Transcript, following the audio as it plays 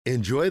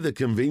Enjoy the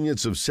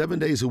convenience of 7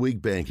 days a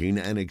week banking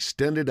and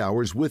extended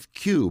hours with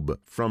Cube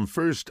from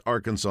First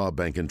Arkansas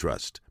Bank and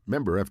Trust.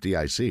 Member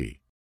FDIC.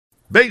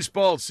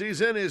 Baseball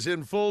season is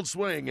in full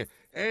swing,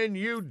 and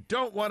you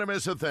don't want to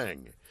miss a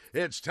thing.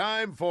 It's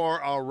time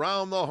for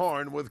Around the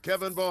Horn with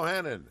Kevin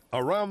Bohannon.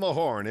 Around the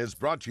Horn is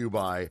brought to you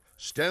by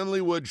Stanley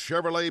Wood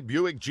Chevrolet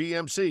Buick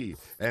GMC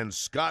and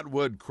Scott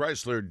Wood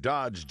Chrysler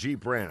Dodge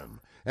Jeep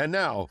Ram. And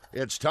now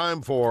it's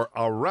time for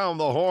Around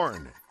the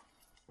Horn.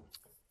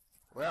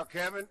 Well,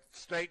 Kevin,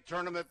 state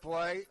tournament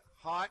play,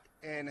 hot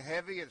and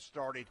heavy. It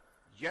started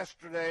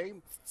yesterday,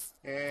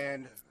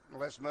 and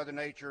unless Mother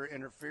Nature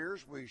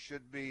interferes, we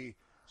should be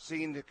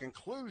seeing the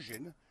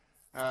conclusion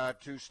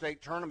to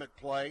state tournament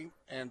play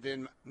and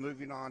then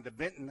moving on to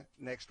Benton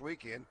next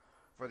weekend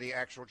for the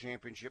actual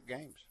championship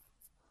games.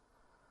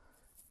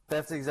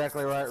 That's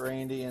exactly right,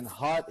 Randy, and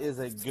hot is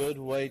a good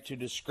way to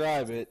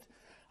describe it,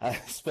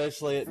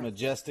 especially at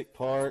Majestic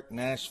Park,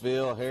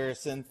 Nashville,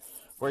 Harrison,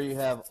 where you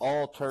have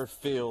all turf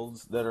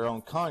fields that are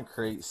on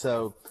concrete.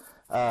 So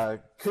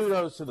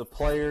kudos to the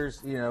players.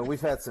 You know,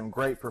 we've had some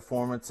great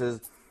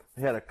performances.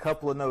 We had a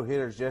couple of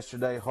no-hitters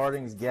yesterday.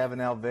 Harding's Gavin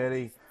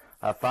Alvetti,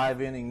 a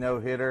 5-inning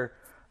no-hitter.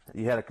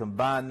 You had a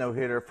combined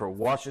no-hitter for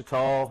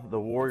Ouachita.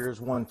 The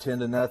Warriors won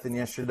 10-0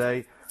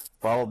 yesterday.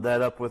 Followed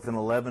that up with an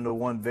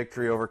 11-1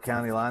 victory over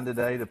County Line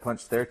today to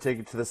punch their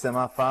ticket to the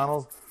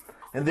semifinals.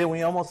 And then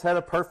we almost had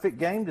a perfect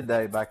game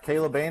today by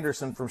Caleb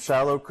Anderson from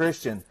Shiloh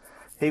Christian.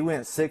 He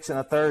went 6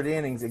 1/3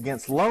 innings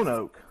against Lone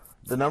Oak,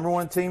 the number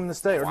 1 team in the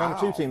state, or number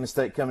 2 team in the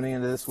state coming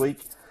into this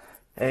week.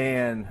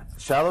 And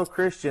Shiloh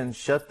Christian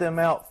shut them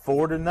out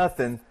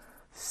 4-0.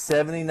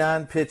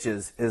 79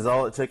 pitches is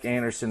all it took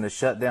Anderson to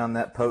shut down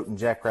that potent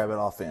Jackrabbit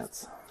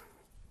offense.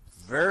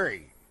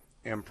 Very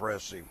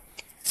impressive.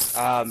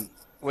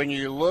 When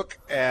you look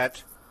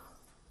at,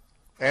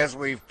 as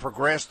we've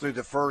progressed through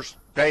the first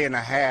day and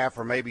a half,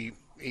 or maybe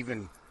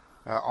even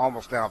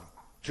almost now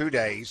 2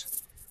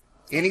 days,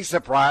 any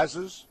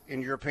surprises,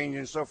 in your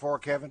opinion, so far,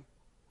 Kevin?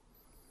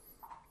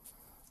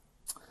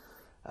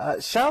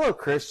 Shiloh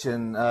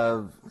Christian,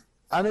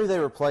 I knew they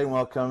were playing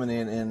well coming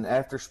in, and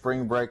after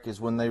spring break is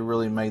when they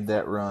really made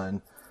that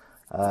run.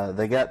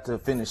 They got to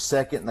finish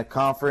second in the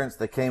conference.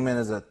 They came in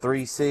as a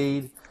 3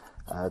 seed,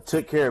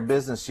 took care of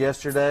business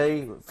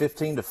yesterday,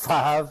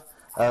 15-5,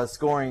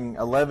 scoring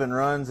 11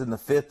 runs in the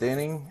 5th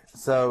inning.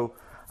 So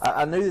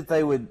I knew that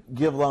they would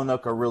give Lone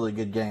Oak a really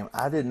good game.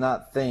 I did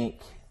not think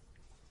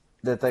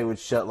that they would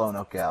shut Lone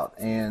Oak out,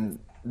 and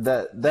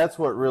that's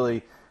what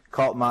really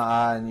caught my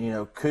eye. And, you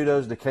know,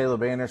 kudos to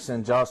Caleb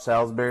Anderson, Josh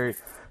Salisbury,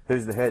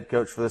 who's the head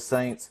coach for the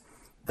Saints.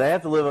 They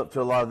have to live up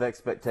to a lot of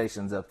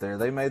expectations up there.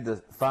 They made the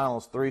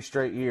finals 3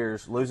 straight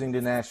years, losing to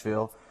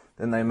Nashville.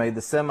 Then they made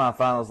the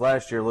semifinals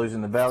last year,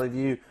 losing to Valley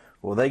View.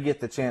 Well, they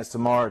get the chance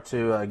tomorrow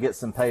to get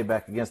some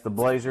payback against the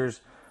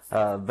Blazers.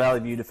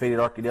 Valley View defeated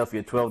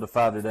Arkadelphia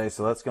 12-5 today,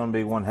 so that's going to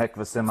be one heck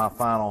of a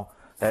semifinal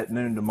at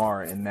noon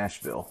tomorrow in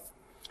Nashville.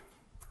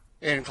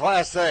 In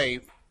Class A,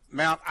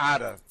 Mount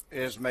Ida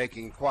is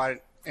making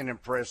quite an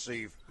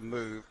impressive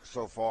move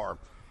so far,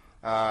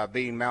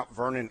 beating Mount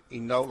Vernon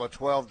Enola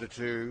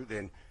 12-2,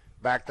 then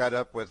back that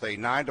up with a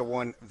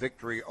 9-1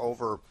 victory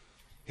over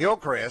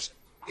Hillcrest.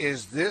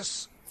 Is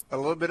this a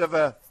little bit of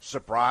a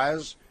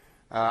surprise?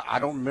 I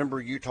don't remember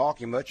you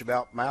talking much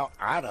about Mount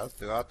Ida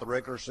throughout the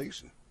regular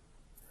season.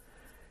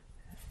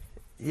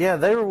 Yeah,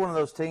 they were one of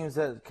those teams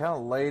that kind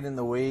of laid in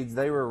the weeds.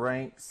 They were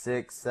ranked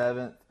 6th,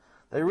 7th.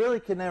 They really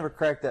could never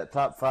crack that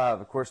top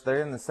 5. Of course,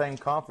 they're in the same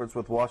conference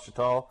with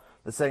Ouachita,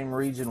 the same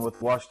region with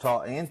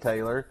Ouachita and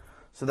Taylor,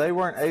 so they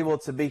weren't able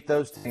to beat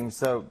those teams.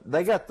 So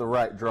they got the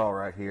right draw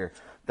right here.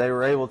 They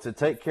were able to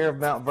take care of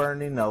Mount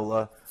Vernon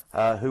Enola,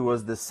 who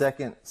was the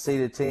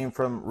 2nd-seeded team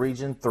from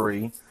Region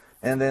 3,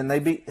 and then they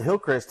beat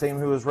Hillcrest team,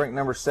 who was ranked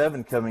number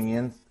 7 coming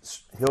in.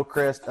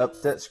 Hillcrest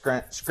upset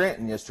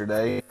Scranton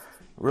yesterday.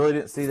 Really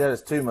didn't see that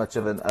as too much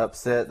of an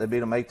upset. They beat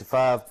them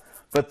 8-5.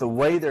 But the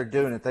way they're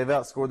doing it, they've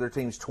outscored their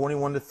teams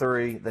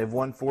 21-3. They've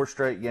won 4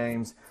 straight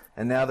games,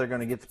 and now they're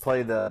going to get to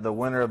play the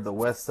winner of the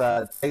West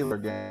Side Taylor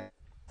game.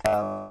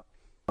 I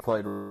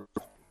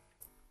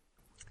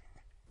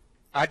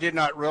did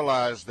not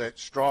realize that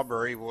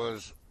Strawberry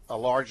was a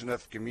large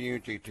enough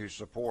community to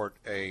support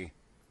a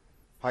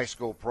high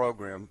school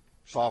program,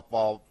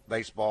 softball,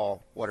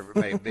 baseball, whatever it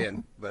may have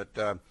been. But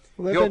well,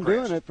 they've been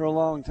doing it for a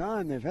long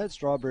time. They've had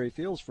Strawberry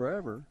Fields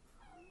forever.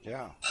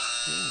 Yeah.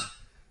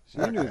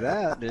 So you knew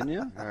that, didn't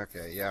you?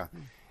 Okay, yeah.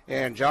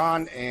 And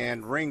John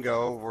and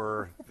Ringo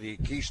were the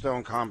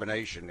Keystone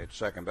combination at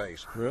second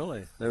base.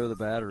 Really? They were the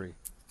battery.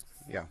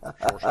 Yeah,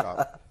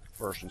 shortstop,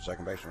 first and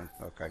second baseman.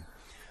 Okay.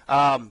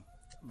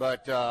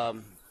 But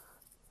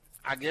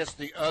I guess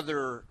the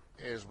other,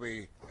 as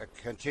we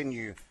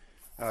continue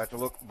to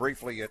look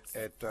briefly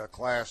at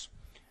Class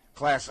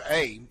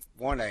A,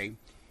 1A,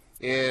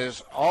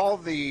 is all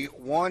the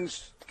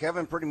ones,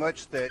 Kevin, pretty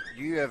much that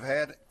you have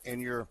had in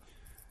your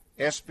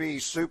SP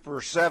Super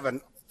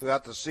 7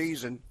 throughout the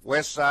season.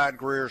 Westside,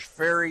 Greer's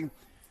Ferry,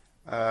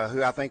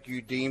 who I think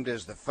you deemed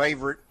as the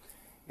favorite,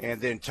 And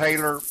then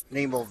Taylor,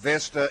 Nemo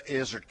Vista,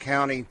 Izard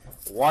County,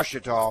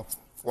 Ouachita.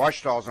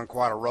 Ouachita's on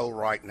quite a roll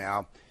right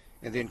now.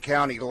 And then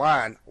County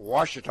Line,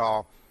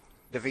 Ouachita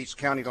defeats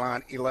County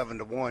Line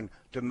 11-1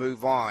 to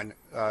move on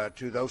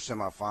to those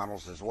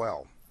semifinals as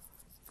well.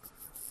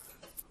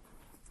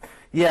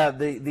 Yeah,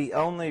 the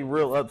only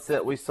real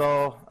upset we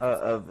saw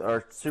of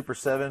our Super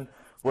 7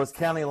 was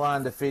County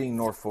Line defeating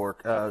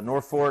Norfolk.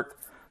 Norfolk,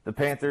 the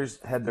Panthers,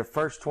 had their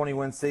first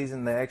 20-win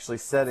season. They actually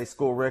set a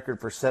school record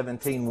for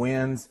 17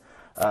 wins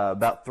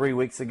about 3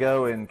 weeks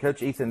ago, and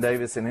Coach Ethan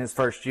Davis in his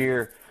first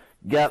year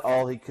got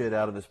all he could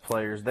out of his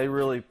players. They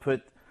really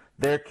put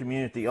their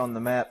community on the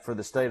map for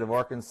the state of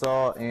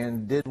Arkansas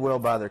and did well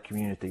by their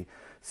community.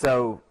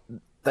 So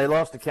they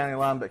lost to County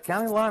Line, but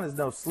County Line is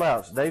no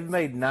slouch. They've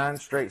made 9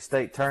 straight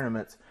state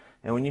tournaments,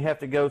 and when you have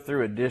to go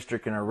through a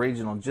district and a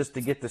regional just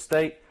to get to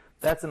state,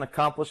 that's an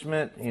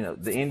accomplishment. You know,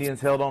 the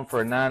Indians held on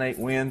for a 9-8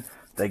 win.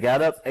 They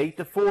got up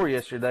 8-4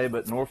 yesterday,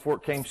 but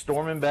Norfolk came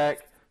storming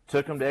back,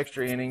 took them to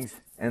extra innings,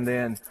 and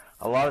then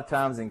a lot of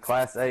times in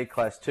Class A,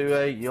 Class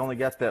 2A, you only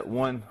got that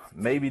one,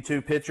 maybe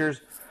 2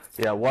 pitchers.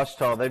 Yeah,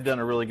 Ouachita, they've done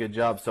a really good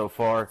job so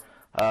far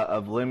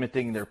of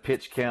limiting their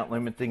pitch count,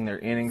 limiting their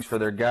innings for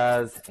their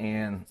guys.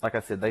 And like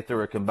I said, they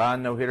threw a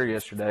combined no-hitter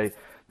yesterday.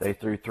 They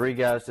threw 3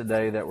 guys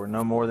today that were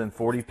no more than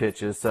 40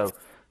 pitches. So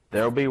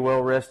they'll be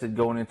well-rested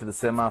going into the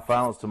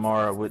semifinals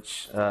tomorrow,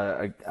 which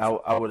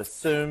I would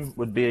assume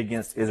would be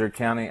against Izard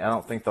County. I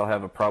don't think they'll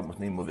have a problem with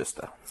Nemo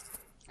Vista.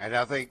 And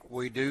I think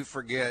we do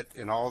forget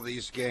in all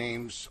these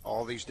games,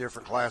 all these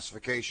different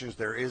classifications,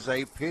 there is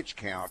a pitch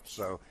count.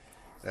 So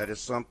that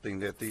is something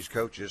that these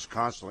coaches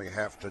constantly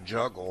have to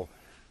juggle.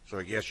 So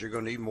I guess you're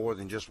going to need more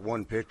than just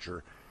one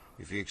pitcher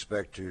if you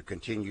expect to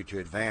continue to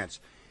advance.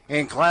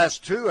 In Class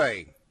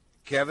 2A,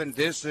 Kevin,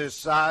 this is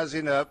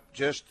sizing up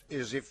just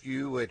as if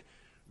you would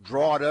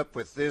draw it up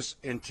with this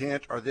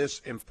intent or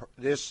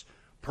this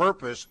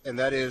purpose, and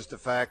that is the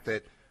fact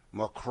that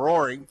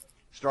McCrory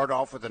start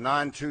off with a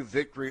 9-2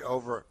 victory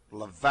over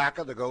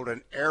Lavaca, the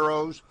Golden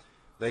Arrows.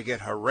 They get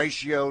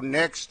Horatio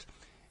next,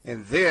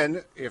 and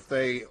then if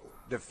they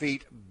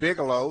defeat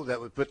Bigelow,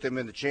 that would put them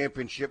in the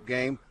championship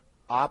game.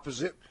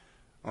 Opposite,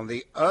 on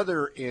the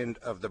other end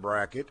of the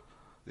bracket,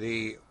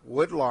 the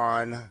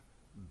Woodlawn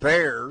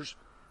Bears.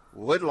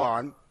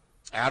 Woodlawn,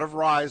 out of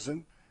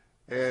Rison,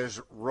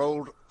 has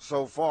rolled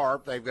so far.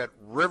 They've got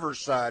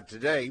Riverside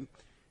today.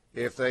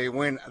 If they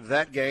win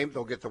that game,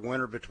 they'll get the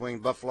winner between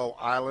Buffalo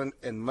Island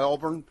and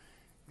Melbourne.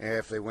 And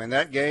if they win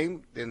that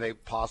game, then they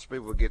possibly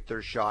will get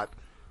their shot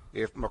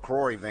if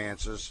McCrory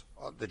advances,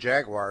 the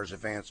Jaguars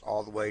advance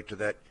all the way to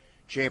that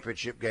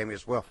championship game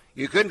as well.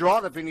 You couldn't draw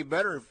it up any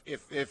better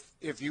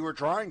if you were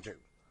trying to.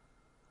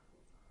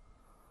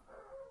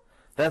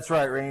 That's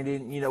right, Randy.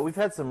 You know, we've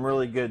had some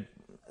really good,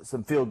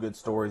 some feel-good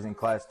stories in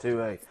Class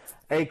 2A.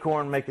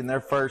 Acorn making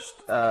their first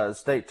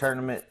state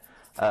tournament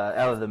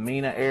out of the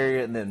Mena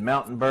area, and then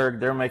Mountainburg,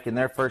 they're making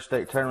their first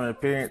state tournament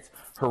appearance.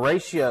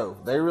 Horatio,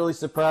 they really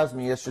surprised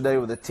me yesterday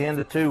with a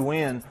 10-2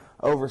 win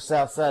over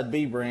Southside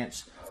B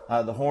Branch.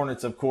 The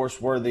Hornets, of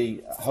course, were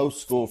the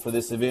host school for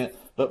this event,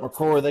 but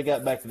McCrory, they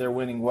got back to their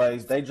winning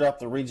ways. They dropped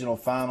the regional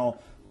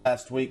final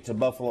last week to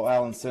Buffalo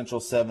Island Central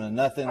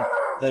 7-0.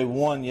 They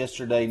won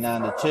yesterday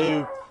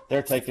 9-2.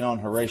 They're taking on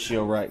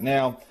Horatio right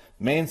now.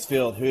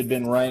 Mansfield, who had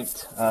been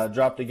ranked,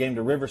 dropped a game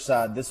to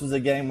Riverside. This was a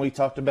game we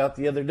talked about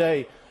the other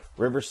day.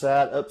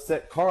 Riverside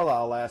upset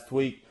Carlisle last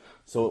week,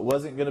 so it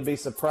wasn't going to be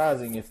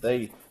surprising if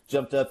they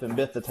jumped up and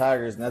bit the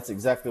Tigers, and that's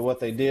exactly what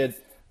they did.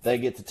 They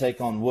get to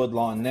take on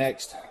Woodlawn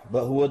next.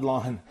 But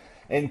Woodlawn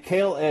and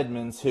Cale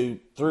Edmonds, who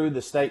threw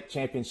the state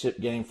championship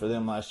game for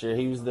them last year,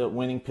 he was the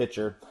winning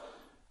pitcher,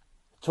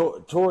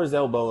 tore his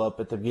elbow up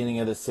at the beginning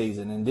of the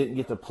season and didn't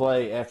get to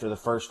play after the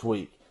first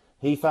week.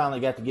 He finally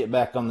got to get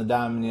back on the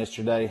diamond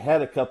yesterday,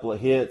 had a couple of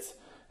hits,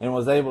 and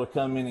was able to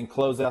come in and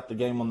close out the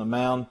game on the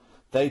mound.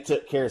 They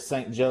took care of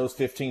St. Joe's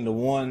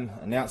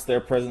 15-1, announced their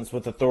presence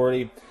with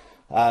authority.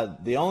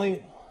 The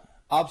only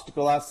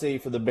obstacle I see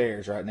for the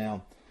Bears right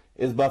now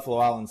is Buffalo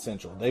Island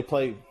Central. They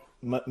play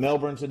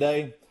Melbourne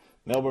today.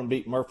 Melbourne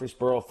beat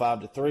Murfreesboro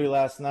 5-3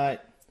 last night.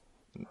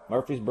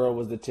 Murfreesboro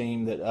was the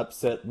team that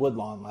upset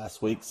Woodlawn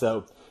last week.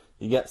 So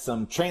you got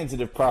some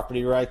transitive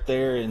property right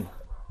there, and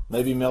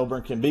maybe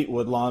Melbourne can beat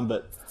Woodlawn,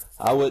 but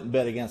I wouldn't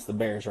bet against the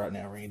Bears right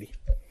now, Randy.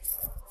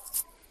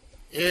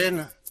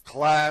 In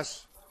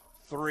Class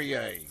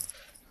 3A,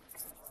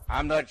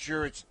 I'm not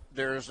sure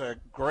there's a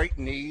great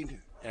need,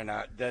 and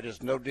that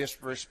is no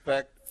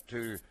disrespect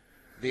to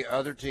the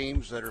other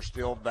teams that are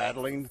still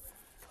battling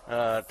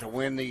to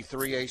win the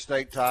 3A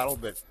state title,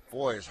 but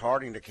boy, is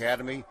Harding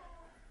Academy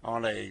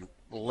on a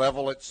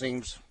level it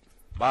seems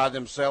by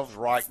themselves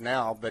right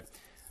now. But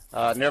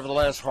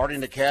nevertheless,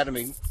 Harding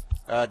Academy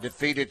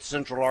defeated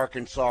Central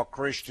Arkansas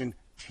Christian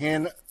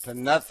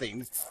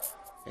 10-0,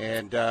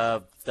 and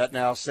that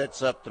now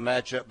sets up the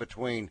matchup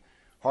between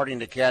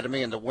Harding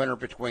Academy and the winner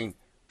between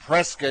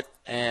Prescott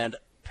and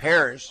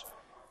Paris.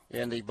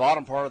 In the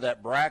bottom part of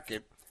that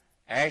bracket,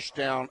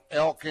 Ashdown,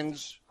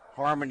 Elkins,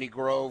 Harmony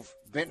Grove,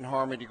 Benton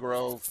Harmony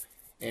Grove,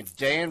 and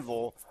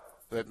Danville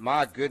But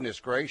my goodness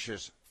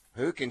gracious,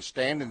 who can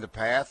stand in the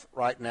path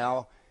right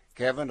now,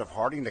 Kevin, of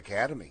Harding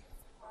Academy?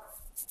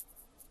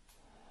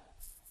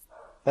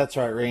 That's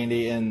right,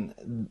 Randy,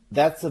 and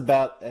that's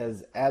about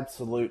as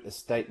absolute a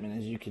statement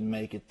as you can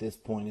make at this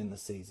point in the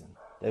season.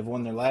 They've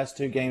won their last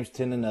 2 games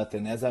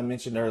 10-0. As I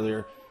mentioned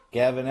earlier,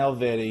 Gavin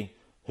Elvetti,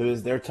 who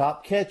is their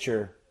top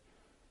catcher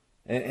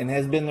and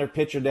has been their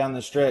pitcher down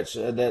the stretch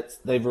that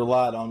they've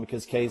relied on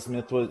because Cade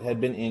Smith had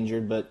been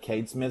injured, but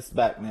Cade Smith's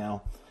back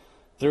now,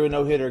 threw a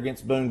no-hitter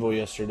against Boonville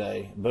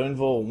yesterday.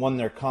 Boonville won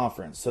their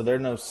conference, so they're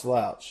no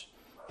slouch.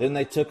 Then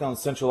they took on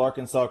Central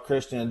Arkansas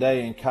Christian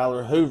today, and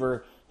Kyler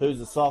Hoover,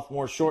 who's a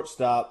sophomore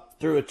shortstop,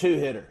 threw a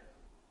 2-hitter.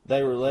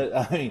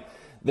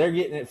 They're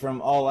getting it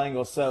from all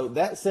angles. So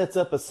that sets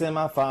up a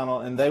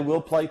semifinal, and they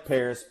will play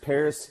Paris.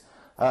 Paris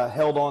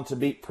held on to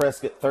beat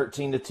Prescott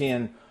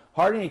 13-10.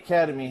 Harding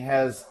Academy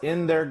has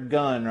in their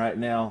gun right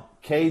now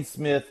Cade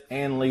Smith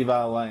and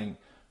Levi Lang,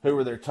 who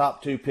were their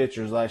top 2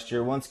 pitchers last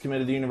year. One's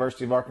committed to the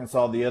University of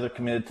Arkansas, the other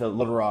committed to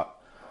Little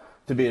Rock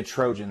to be a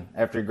Trojan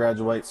after he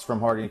graduates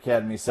from Harding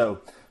Academy.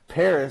 So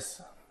Paris,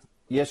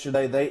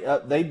 yesterday,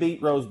 they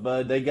beat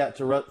Rosebud. They got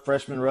to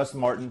freshman Russ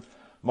Martin.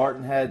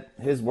 Martin had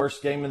his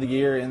worst game of the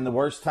year in the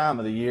worst time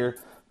of the year,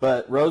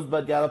 but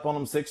Rosebud got up on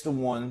them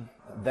 6-1.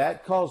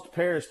 That caused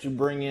Paris to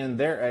bring in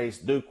their ace,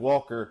 Duke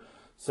Walker.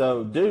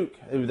 So Duke,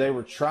 who they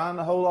were trying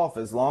to hold off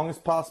as long as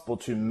possible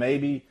to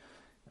maybe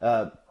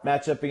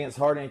match up against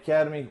Harding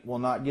Academy, will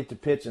not get to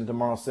pitch in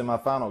tomorrow's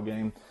semifinal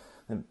game.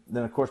 And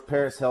then, of course,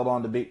 Paris held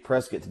on to beat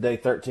Prescott today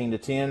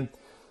 13-10.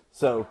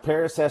 So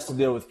Paris has to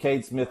deal with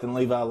Cade Smith and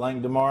Levi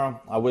Lang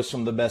tomorrow. I wish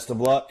them the best of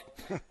luck.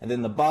 And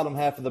then the bottom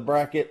half of the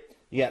bracket,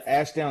 you got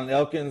Ashdown and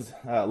Elkins.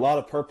 A lot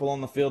of purple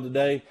on the field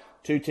today.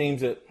 2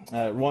 teams that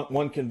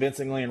won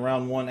convincingly in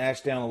round 1.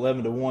 Ashdown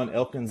 11-1,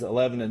 Elkins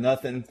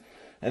 11-0.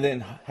 And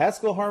then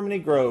Haskell Harmony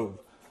Grove,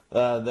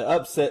 the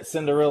upset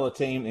Cinderella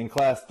team in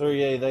Class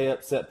 3A. They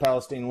upset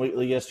Palestine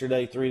Wheatley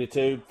yesterday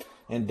 3-2.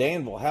 And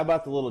Danville, how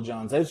about the Little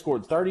Johns? They've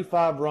scored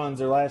 35 runs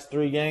their last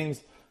 3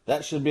 games.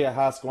 That should be a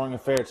high-scoring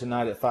affair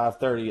tonight at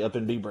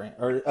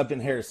 5:30 up in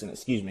Harrison,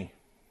 excuse me.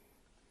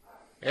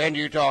 And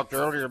you talked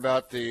earlier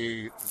about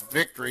the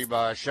victory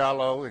by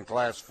Shiloh in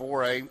Class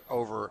 4A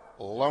over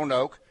Lone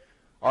Oak.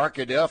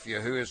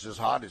 Arkadelphia, who is as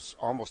hot as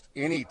almost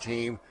any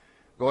team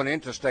going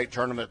into state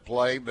tournament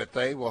play, but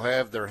they will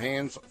have their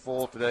hands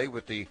full today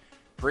with the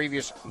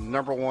previous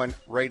number 1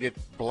 rated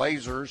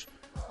Blazers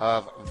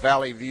of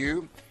Valley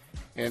View.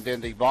 And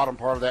then the bottom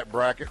part of that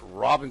bracket,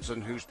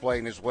 Robinson, who's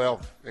playing as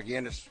well.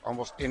 Again, it's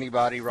almost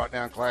anybody right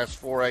now in Class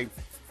 4A,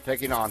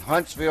 taking on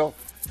Huntsville,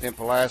 then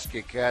Pulaski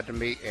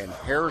Academy and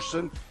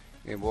Harrison.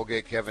 And we'll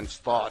get Kevin's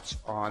thoughts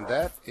on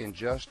that in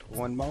just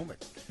one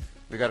moment.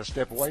 We got to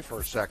step away for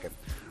a second.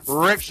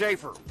 Rick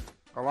Schaefer,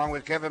 along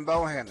with Kevin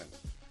Bohannon,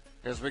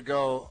 as we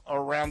go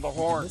around the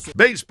horn.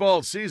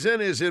 Baseball season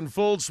is in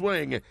full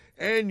swing,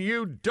 and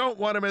you don't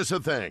want to miss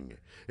a thing.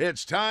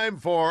 It's time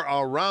for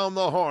Around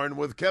the Horn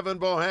with Kevin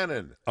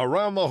Bohannon.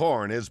 Around the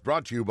Horn is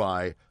brought to you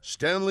by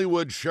Stanley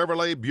Wood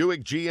Chevrolet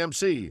Buick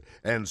GMC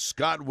and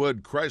Scott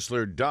Wood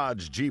Chrysler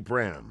Dodge Jeep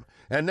Ram.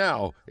 And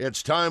now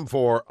it's time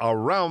for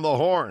Around the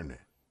Horn.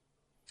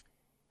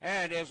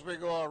 And as we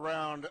go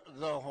around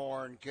the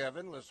horn,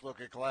 Kevin, let's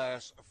look at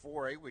Class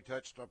 4A. We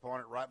touched upon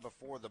it right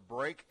before the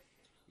break.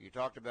 You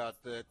talked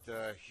about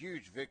that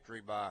huge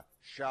victory by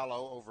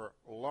Shiloh over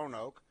Lone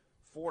Oak,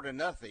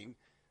 4-0.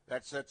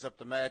 That sets up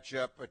the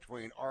matchup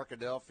between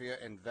Arkadelphia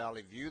and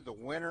Valley View. The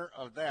winner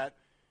of that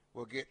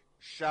will get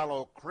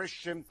Shiloh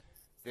Christian.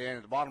 Then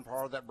at the bottom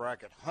part of that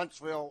bracket,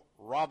 Huntsville,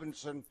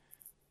 Robinson,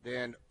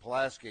 then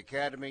Pulaski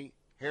Academy,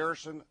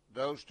 Harrison.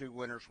 Those 2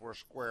 winners will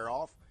square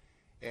off.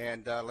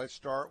 And let's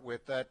start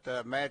with that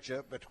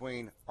matchup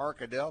between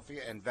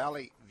Arkadelphia and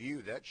Valley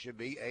View. That should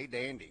be a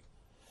dandy.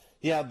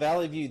 Yeah,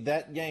 Valley View,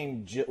 that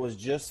game was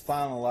just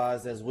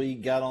finalized as we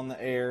got on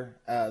the air.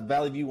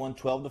 Valley View won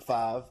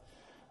 12-5.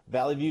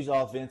 Valley View's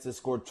offense has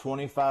scored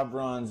 25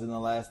 runs in the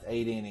last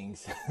 8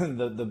 innings.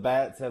 the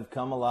bats have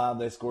come alive.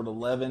 They scored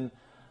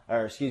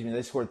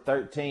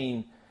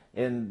 13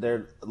 in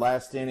their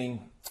last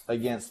inning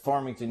against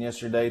Farmington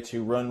yesterday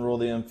to run rule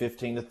them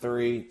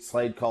 15-3.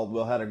 Slade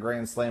Caldwell had a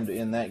grand slam to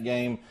end that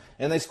game.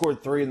 And they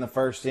scored 3 in the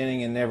first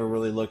inning and never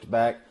really looked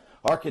back.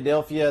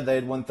 Arkadelphia, they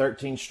had won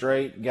 13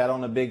 straight, got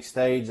on a big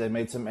stage. They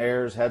made some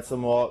errors, had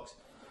some walks.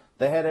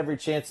 They had every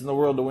chance in the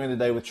world to win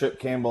today with Trip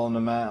Campbell on the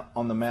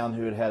mound,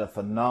 who had a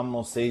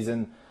phenomenal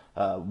season,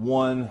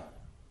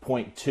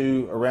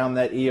 1.2 around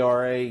that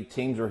ERA.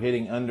 Teams were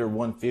hitting under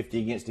 150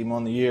 against him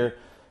on the year.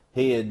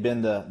 He had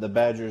been the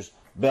Badgers'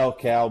 bell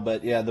cow,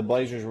 but yeah, the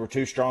Blazers were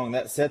too strong.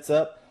 That sets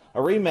up a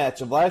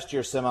rematch of last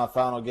year's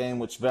semifinal game,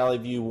 which Valley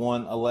View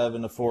won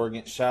 11-4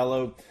 against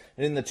Shiloh.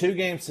 And in the 2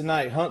 games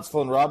tonight,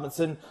 Huntsville and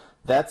Robinson,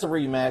 that's a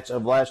rematch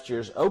of last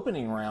year's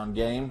opening round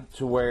game,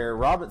 to where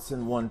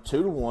Robinson won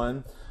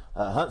 2-1.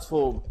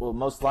 Huntsville will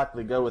most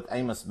likely go with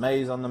Amos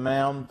Mays on the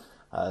mound.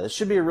 It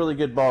should be a really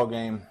good ball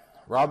game.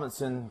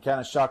 Robinson kind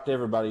of shocked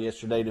everybody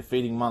yesterday,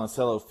 defeating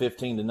Monticello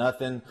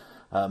 15-0.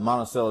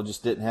 Monticello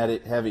just didn't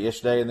have it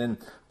yesterday. And then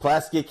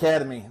Pulaski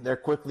Academy, they're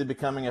quickly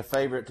becoming a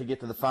favorite to get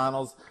to the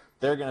finals.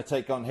 They're going to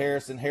take on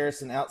Harrison.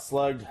 Harrison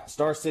outslugged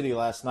Star City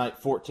last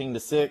night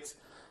 14-6.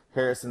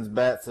 Harrison's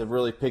bats have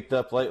really picked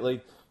up lately.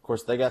 Of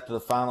course, they got to the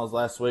finals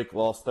last week,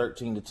 lost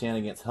 13-10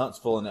 against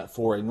Huntsville in that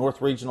 4A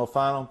North Regional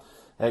Final.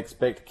 I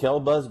expect Kel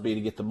Busby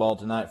to get the ball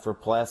tonight for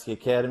Pulaski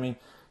Academy.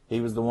 He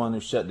was the one who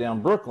shut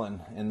down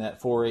Brooklyn in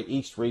that 4A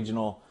East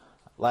Regional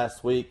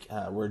last week,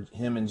 where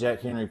him and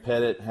Jack Henry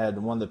Pettit had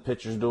won the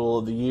pitcher's duel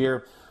of the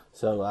year.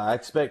 So I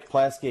expect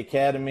Pulaski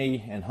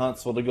Academy and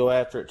Huntsville to go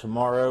after it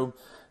tomorrow.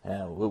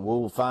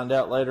 We'll find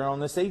out later on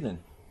this evening.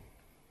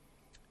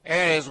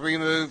 And as we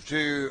move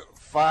to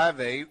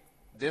 5A,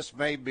 this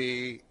may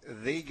be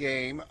the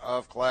game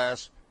of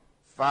Class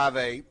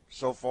 5A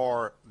so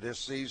far this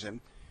season,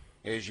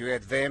 as you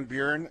had Van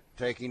Buren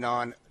taking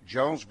on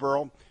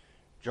Jonesboro.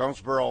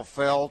 Jonesboro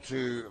fell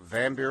to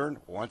Van Buren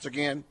once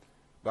again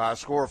by a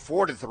score of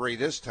 4-3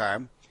 this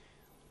time.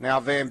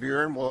 Now Van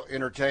Buren will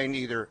entertain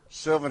either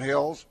Sylvan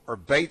Hills or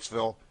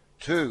Batesville,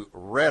 two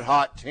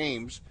red-hot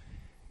teams.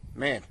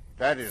 Man,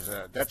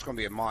 that's going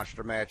to be a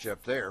monster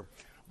matchup there.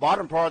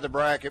 Bottom part of the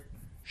bracket,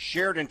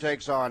 Sheridan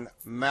takes on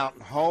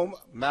Mountain Home.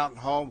 Mountain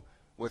Home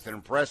with an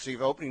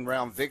impressive opening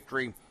round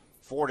victory,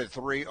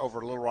 4-3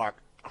 over Little Rock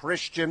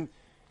Christian.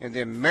 And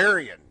then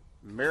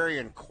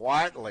Marion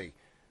quietly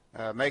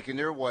making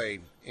their way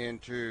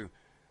into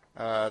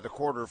the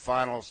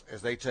quarterfinals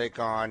as they take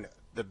on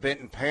the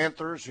Benton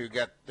Panthers, who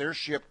got their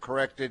ship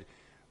corrected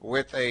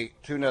with a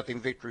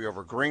 2-0 victory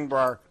over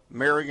Greenbrier.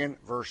 Marion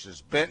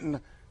versus Benton.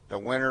 The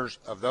winners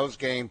of those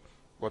games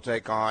will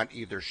take on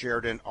either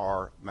Sheridan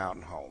or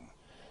Mountain Home.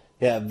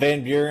 Yeah,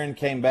 Van Buren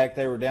came back.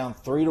 They were down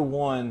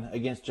 3-1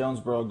 against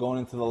Jonesboro going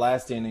into the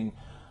last inning.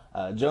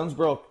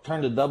 Jonesboro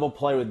turned a double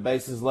play with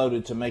bases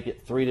loaded to make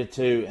it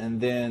 3-2,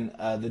 and then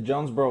the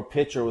Jonesboro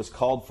pitcher was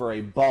called for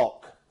a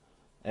balk,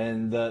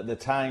 and the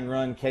tying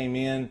run came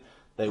in.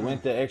 They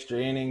went to extra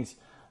innings.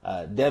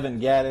 Devin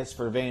Gaddis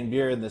for Van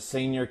Buren, the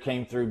senior,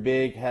 came through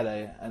big, had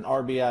an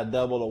RBI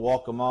double to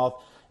walk them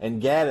off.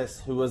 And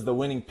Gaddis, who was the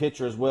winning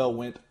pitcher as well,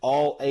 went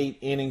all 8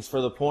 innings for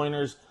the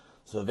Pointers.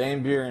 So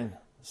Van Buren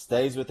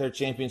stays with their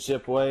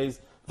championship ways.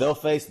 They'll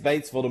face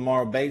Batesville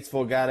tomorrow.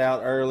 Batesville got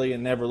out early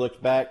and never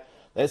looked back.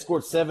 They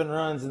scored 7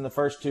 runs in the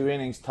first 2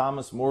 innings.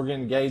 Thomas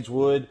Morgan, Gage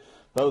Wood,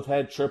 both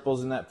had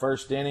triples in that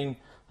first inning.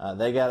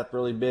 They got up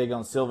really big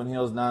on Sylvan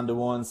Hills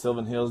 9-1.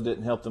 Sylvan Hills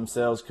didn't help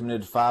themselves,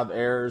 committed 5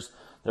 errors.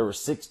 There were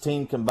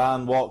 16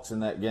 combined walks in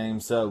that game.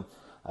 So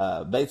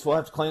Bates will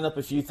have to clean up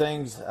a few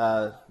things.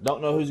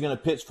 Don't know who's going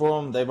to pitch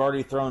for them. They've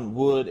already thrown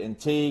Wood and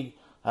Teague.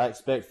 I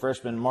expect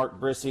freshman Mark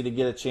Brissy to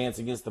get a chance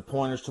against the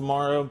Pointers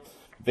tomorrow.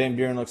 Van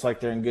Buren looks like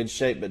they're in good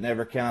shape, but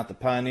never count out the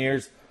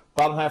Pioneers.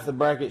 Bottom half of the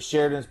bracket,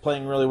 Sheridan's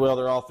playing really well.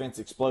 Their offense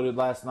exploded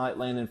last night.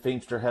 Landon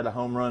Feemster had a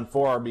home run,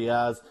 4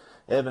 RBIs.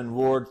 Evan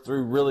Ward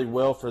threw really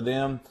well for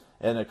them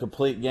in a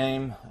complete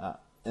game.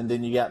 And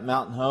then you got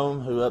Mountain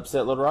Home, who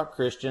upset Little Rock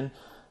Christian.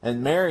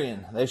 And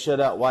Marion, they shut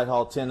out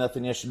Whitehall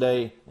 10-0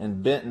 yesterday.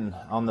 And Benton,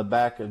 on the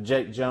back of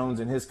Jake Jones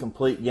in his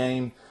complete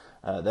game,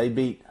 they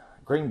beat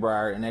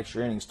Greenbrier in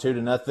extra innings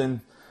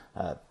 2-0.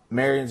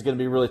 Marion's going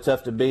to be really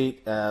tough to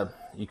beat.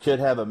 You could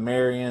have a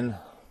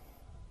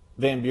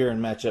Marion-Van Buren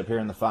matchup here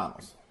in the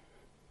finals.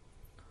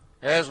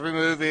 As we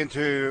move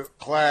into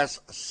Class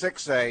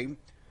 6A,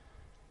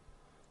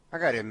 I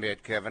got to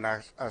admit, Kevin,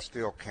 I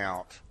still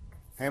count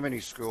how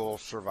many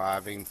schools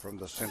surviving from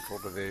the Central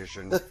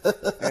Division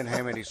and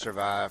how many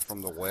survive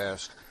from the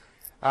West.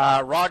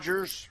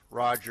 Rogers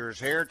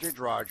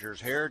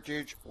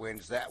Heritage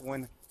wins that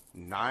one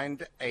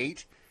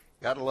 9-8.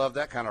 Got to love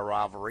that kind of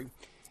rivalry.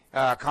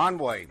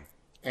 Conway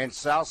and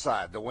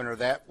Southside, the winner of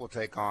that will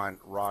take on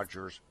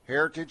Rogers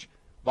Heritage.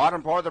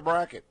 Bottom part of the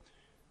bracket.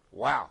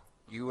 Wow,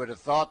 you would have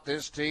thought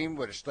this team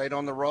would have stayed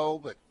on the roll,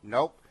 but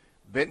nope.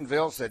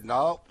 Bentonville said,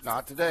 no,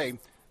 not today.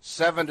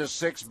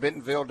 7-6,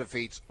 Bentonville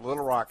defeats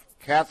Little Rock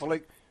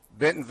Catholic.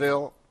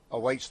 Bentonville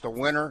awaits the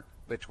winner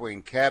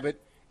between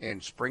Cabot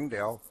and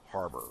Springdale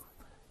Harbor.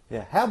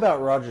 Yeah, how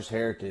about Rogers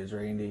Heritage,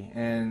 Randy?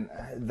 And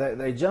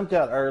they jumped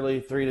out early,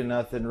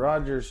 3-0.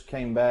 Rogers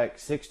came back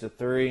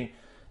 6-3,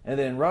 and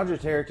then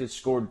Rogers Heritage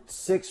scored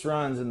 6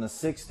 runs in the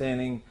 6th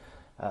inning,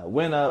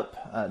 went up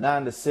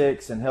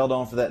 9-6, and held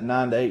on for that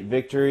 9-8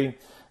 victory.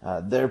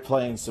 They're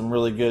playing some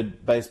really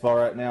good baseball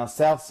right now.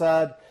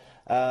 Southside,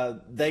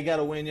 they got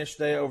a win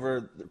yesterday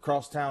over the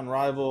crosstown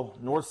rival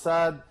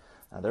Northside.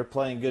 They're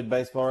playing good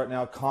baseball right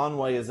now.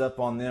 Conway is up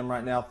on them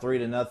right now,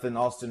 3-0.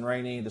 Austin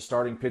Rainey, the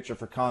starting pitcher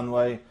for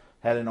Conway,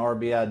 had an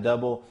RBI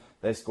double.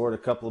 They scored a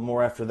couple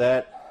more after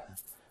that.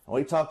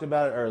 We talked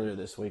about it earlier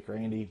this week,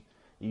 Randy.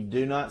 You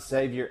do not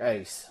save your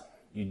ace.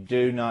 You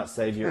do not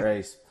save your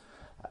ace.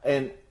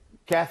 And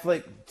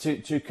Catholic,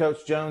 to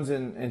Coach Jones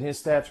and his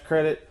staff's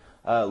credit,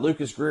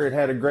 Lucas Greer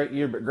had a great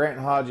year, but Grant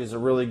Hodge is a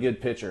really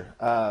good pitcher.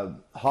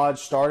 Hodge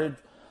started.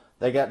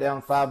 They got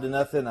down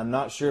 5-0. I'm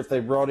not sure if they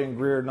brought in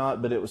Greer or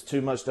not, but it was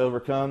too much to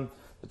overcome.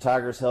 The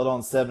Tigers held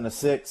on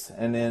 7-6.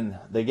 And then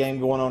the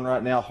game going on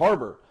right now,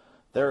 Harbor,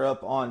 they're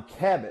up on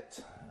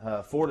Cabot.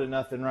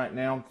 4-0 right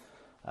now.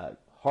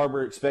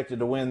 Harbor expected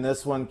to win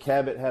this one.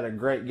 Cabot had a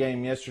great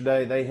game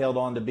yesterday. They held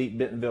on to beat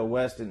Bentonville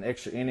West in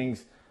extra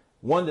innings,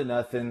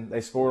 1-0.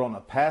 They scored on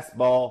a pass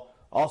ball.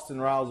 Austin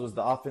Riles was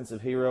the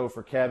offensive hero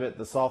for Cabot,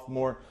 the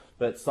sophomore.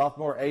 But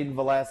sophomore Aiden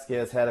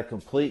Velasquez had a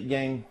complete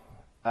game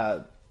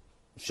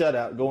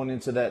shutout going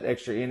into that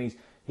extra innings.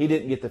 He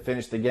didn't get to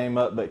finish the game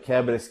up, but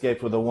Cabot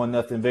escaped with a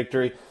 1-0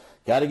 victory.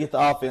 Got to get the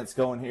offense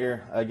going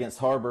here against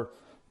Harbor,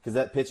 because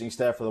that pitching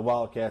staff for the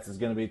Wildcats is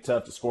going to be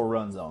tough to score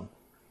runs on.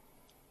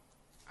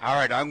 All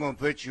right, I'm going to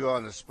put you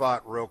on the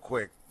spot real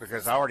quick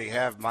because I already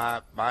have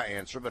my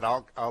answer, but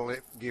I'll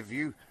give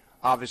you,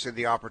 obviously,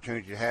 the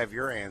opportunity to have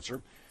your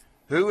answer.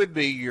 Who would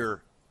be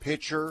your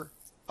pitcher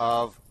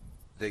of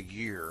the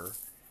year?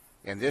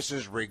 And this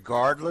is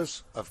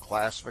regardless of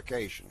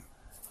classification.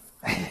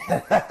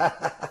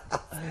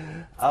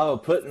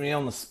 Oh, putting me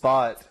on the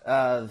spot.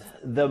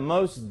 The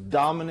most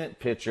dominant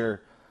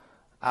pitcher,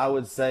 I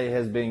would say,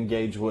 has been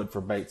Gage Wood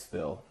for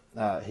Batesville.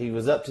 He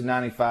was up to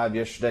 95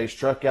 yesterday,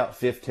 struck out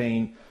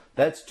 15.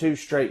 That's 2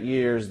 straight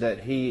years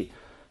that he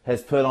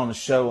has put on a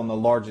show on the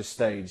largest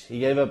stage. He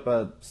gave up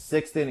a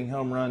 6th-inning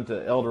home run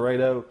to El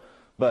Dorado,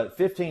 but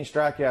 15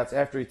 strikeouts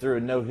after he threw a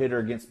no-hitter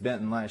against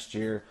Benton last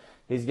year.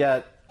 He's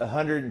got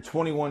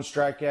 121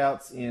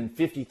 strikeouts in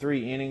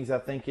 53 innings, I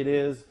think it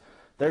is.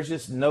 There's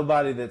just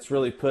nobody that's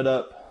really put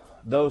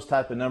up those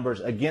type of numbers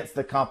against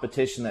the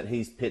competition that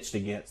he's pitched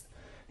against.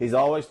 He's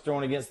always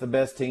thrown against the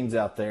best teams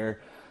out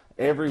there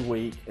every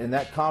week, and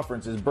that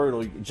conference is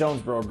brutal.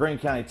 Jonesboro, Greene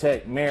County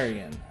Tech,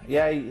 Marion.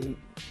 Yeah, he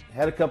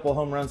had a couple of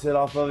home runs hit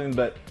off of him,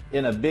 but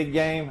in a big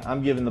game,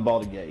 I'm giving the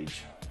ball to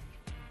Gage.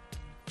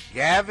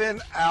 Gavin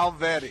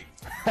Alvetti.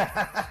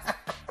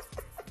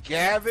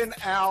 Gavin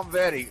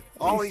Alvetti.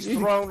 All he's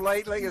thrown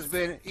lately has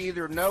been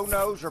either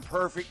no-nos or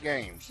perfect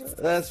games.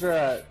 That's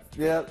right.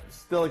 Yep,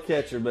 still a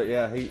catcher, but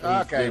yeah, he's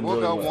okay.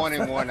 We'll really go well. 1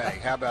 and 1A.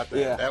 How about that?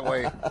 Yeah.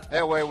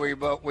 That way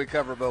we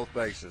cover both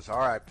bases. All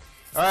right,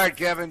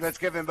 Kevin. Let's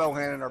give him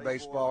Bohannon, our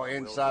baseball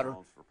insider,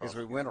 as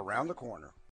we went around the corner.